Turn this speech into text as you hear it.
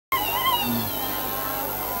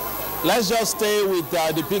Let's just stay with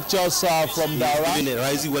the pictures from Daura. Giving a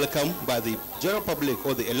rising welcome by the general public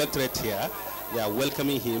or the electorate here. They are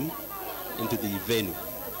welcoming him into the venue.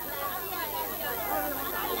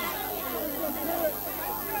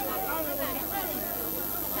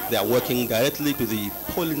 They are walking directly to the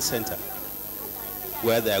polling center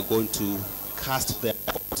where they are going to cast their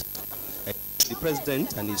vote. The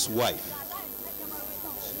president and his wife.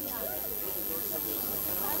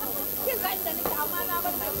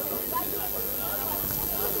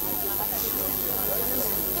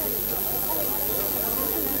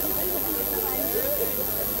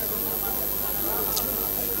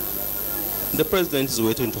 The president is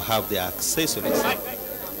waiting to have the accessories.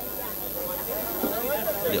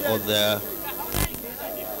 The other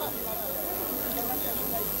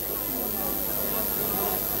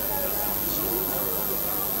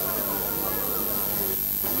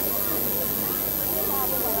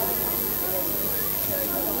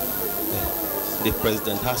the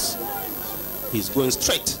president he's going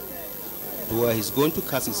straight to where he's going to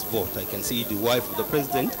cast his vote. I can see the wife of the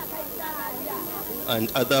president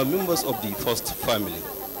and other members of the first family.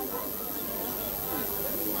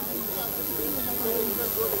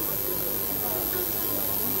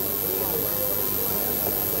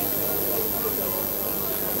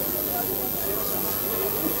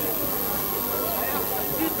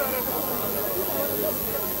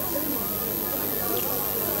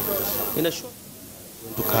 In a short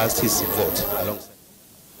to cast his vote alongside.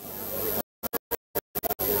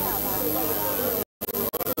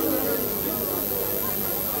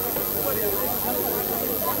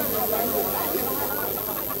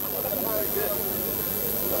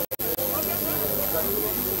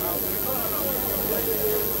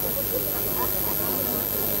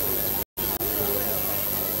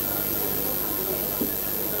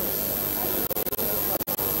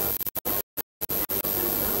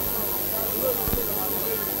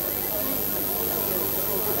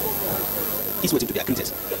 He's waiting to be accredited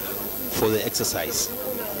for the exercise.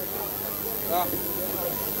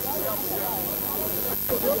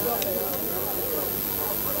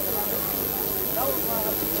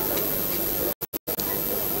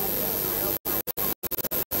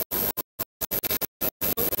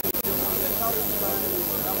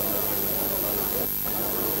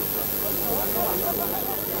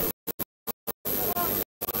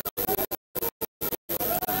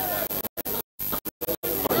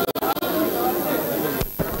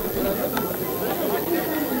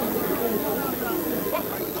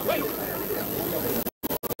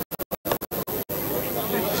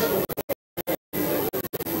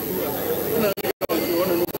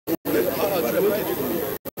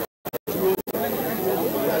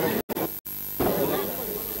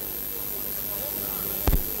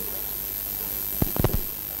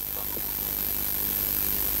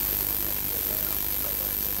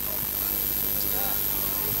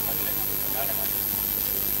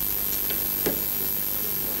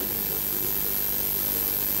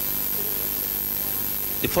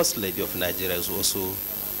 The First Lady of Nigeria is also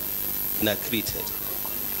inaccredited.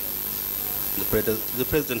 The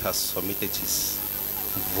President has submitted his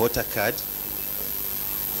voter card,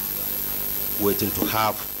 waiting to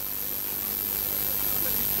have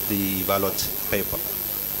the ballot paper.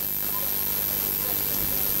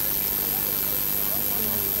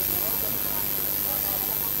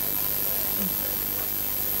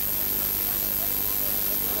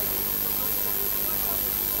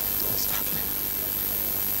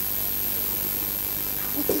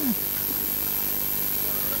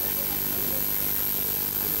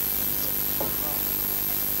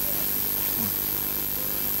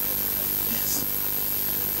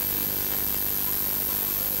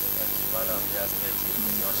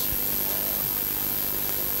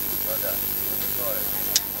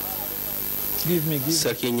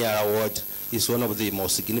 Serkinyara Award is one of the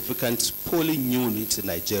most significant polling units in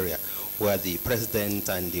Nigeria, where the president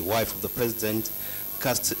and the wife of the president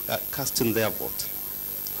casting their vote.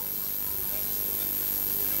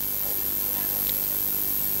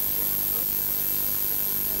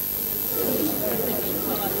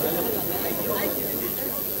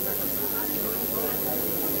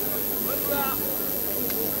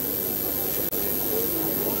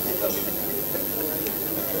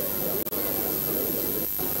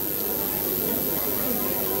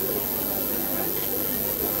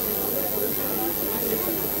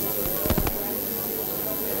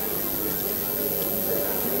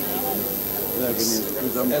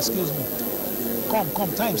 Excuse me.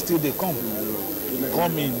 Come, time still they come.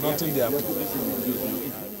 Come in, nothing there.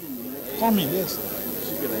 Come in, yes.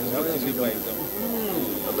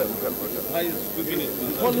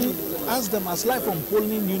 Polling, ask them, as live from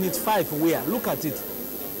polling unit 5 where? Look at it.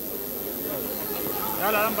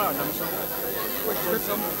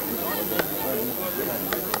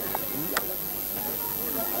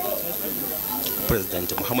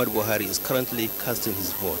 President Muhammad Buhari is currently casting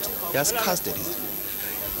his vote. He has casted it.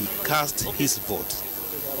 He cast his vote.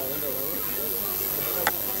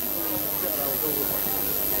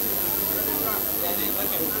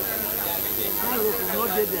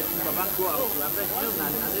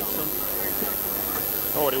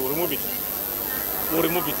 Don't worry, we'll remove it. We'll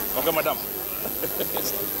remove it. Okay, madam.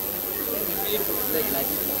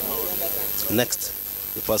 Next,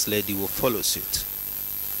 the First Lady will follow suit.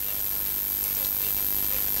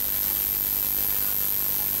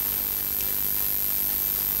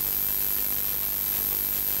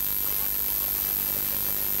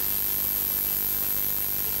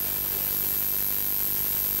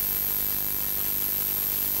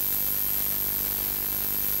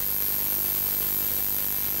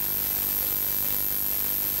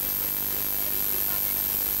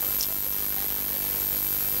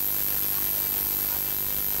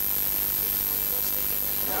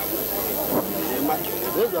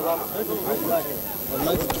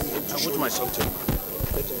 I put my something.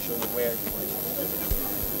 Where?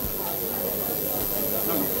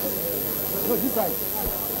 No, this side.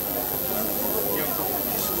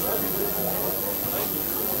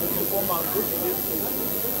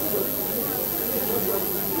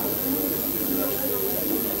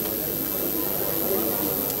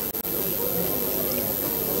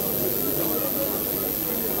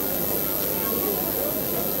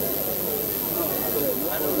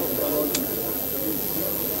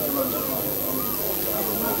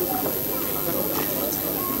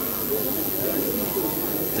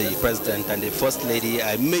 The President and the First Lady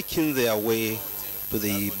are making their way to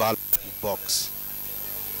the ballot box.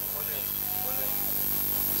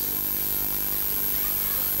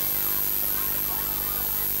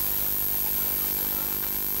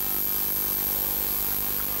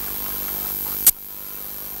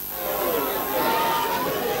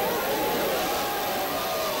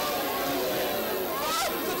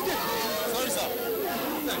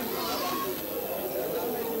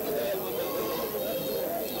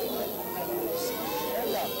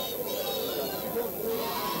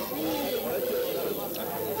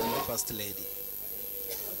 First Lady.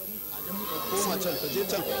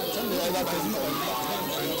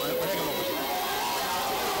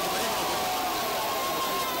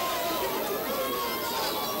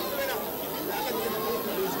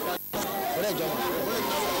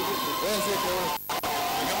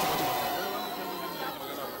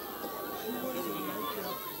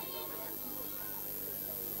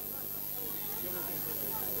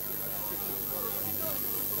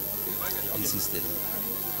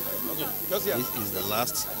 This is the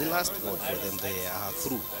last vote for them. They are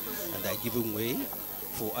through, and they are giving way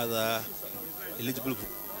for other eligible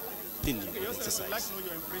exercise. I'd like to know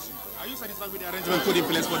your impression. Are you satisfied with the arrangement put in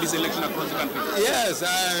place for this election across the country? Yes,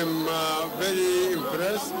 I am very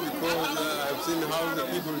impressed because I've seen how the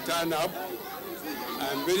people turn up.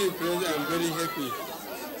 I'm very impressed. I'm very happy.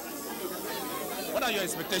 What are your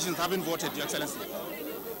expectations having voted, Your Excellency?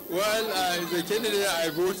 Well, the candidate I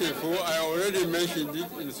voted for, I already mentioned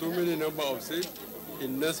it in so many number of states,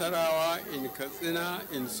 in Nasarawa, in Katsina,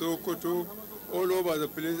 in Sokoto, all over the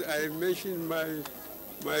place. I mentioned my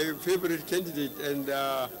favorite candidate, and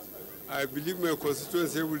I believe my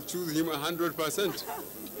constituency will choose him 100%.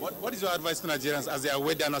 What is your advice to Nigerians as they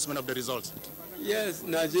await the announcement of the results? Yes,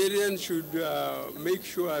 Nigerians should make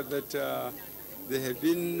sure that they have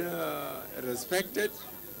been respected.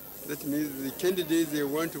 That means the candidates they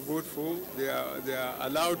want to vote for, they are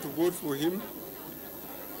allowed to vote for him.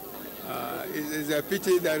 It is a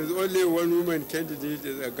pity there is only one woman candidate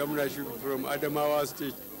as a governorship from Adamawa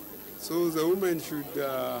State. So the woman should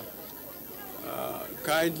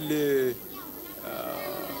kindly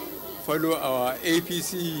follow our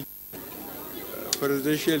APC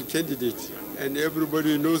presidential candidate, and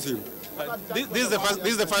everybody knows him. This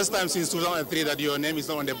is the first time since 2003 that your name is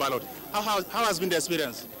not on the ballot. How has been the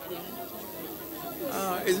experience?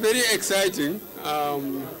 It's very exciting. I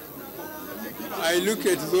look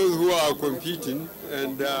at those who are competing,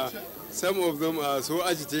 and some of them are so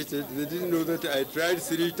agitated. They didn't know that I tried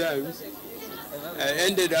 3 times. I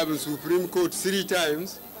ended up in Supreme Court 3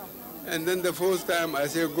 times. And then the 4th time I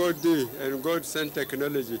said, God did, and God sent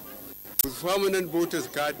technology. With permanent voters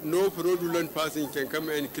card, no fraudulent person can come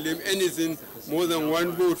and claim anything more than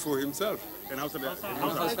 1 vote for himself.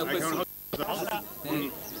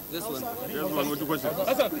 This one. This one, what question?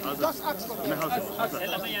 Just ask for In the house.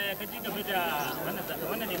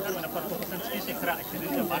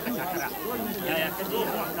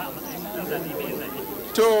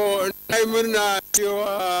 To na yi murna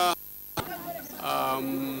cewa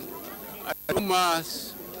al'umma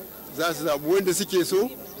za su zaɓi wanda suke so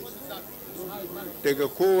daga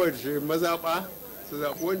kowace mazaɓa su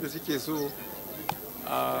zaɓi wanda suke so,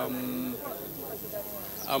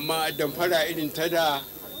 amma damfara irin ta da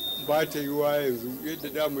ba ta yiwa yanzu yadda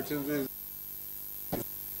da mutum zai